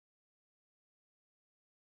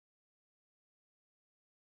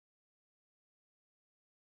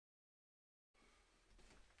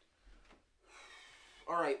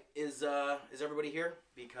All right, is everybody here?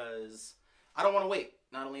 Because I don't want to wait.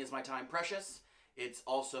 Not only is my time precious, it's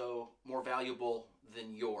also more valuable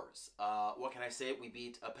than yours. What can I say? We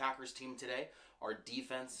beat a Packers team today. Our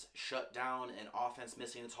defense shut down an offense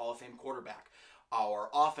missing its Hall of Fame quarterback. Our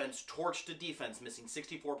offense torched a defense missing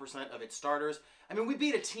 64% of its starters. I mean, we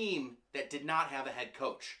beat a team that did not have a head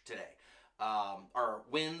coach today. Our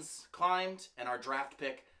wins climbed and our draft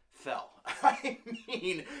pick fell. I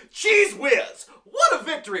mean, cheese whiz! What a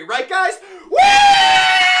victory, right, guys? Woo!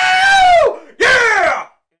 Yeah!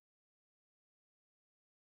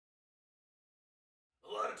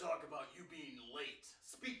 A lot of talk about you being late.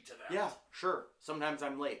 Speak to that. Yeah, sure. Sometimes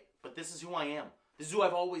I'm late, but this is who I am. This is who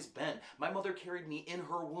I've always been. My mother carried me in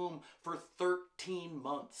her womb for 13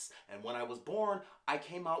 months. And when I was born, I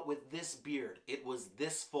came out with this beard. It was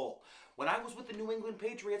this full. When I was with the New England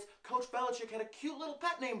Patriots, Coach Belichick had a cute little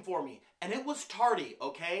pet name for me. And it was Tardy,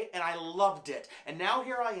 okay? And I loved it. And now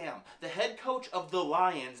here I am, the head coach of the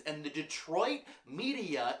Lions, and the Detroit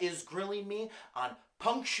media is grilling me on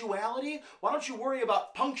punctuality. Why don't you worry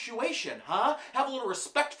about punctuation, huh? Have a little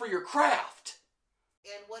respect for your craft.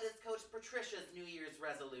 And what is Coach Patricia's New Year's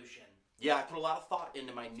resolution? Yeah, I put a lot of thought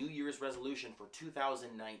into my New Year's resolution for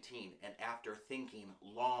 2019, and after thinking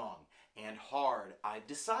long and hard, I've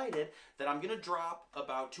decided that I'm going to drop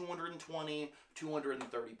about 220,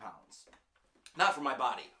 230 pounds. Not from my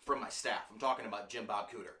body, from my staff. I'm talking about Jim Bob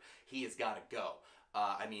Cooter. He has got to go.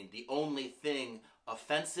 I mean, the only thing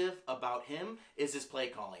offensive about him is his play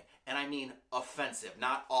calling. And I mean offensive,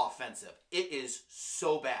 not offensive. It is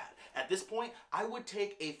so bad. At this point, I would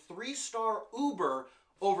take a 3-star Uber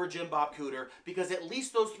over Jim Bob Cooter because at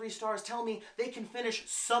least those 3 stars tell me they can finish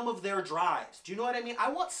some of their drives. Do you know what I mean?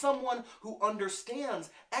 I want someone who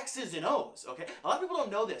understands X's and O's, okay? A lot of people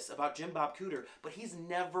don't know this about Jim Bob Cooter, but he's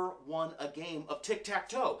never won a game of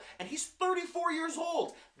tic-tac-toe, and he's 34 years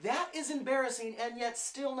old. That is embarrassing, and yet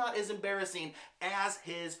still not as embarrassing as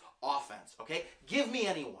his offense, okay? Give me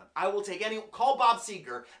anyone. I will take anyone. Call Bob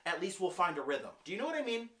Seger. At least we'll find a rhythm. Do you know what I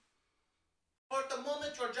mean? For the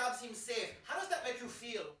moment, your job seems safe. How does that make you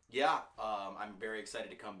feel? Yeah, I'm very excited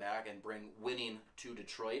to come back and bring winning to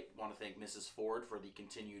Detroit. Want to thank Mrs. Ford for the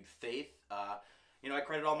continued faith. You know, I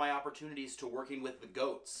credit all my opportunities to working with the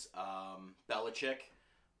GOATs. Belichick,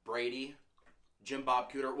 Brady, Jim Bob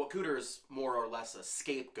Cooter. Well, Cooter is more or less a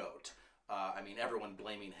scapegoat. I mean, everyone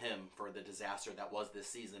blaming him for the disaster that was this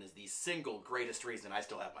season is the single greatest reason I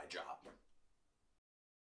still have my job.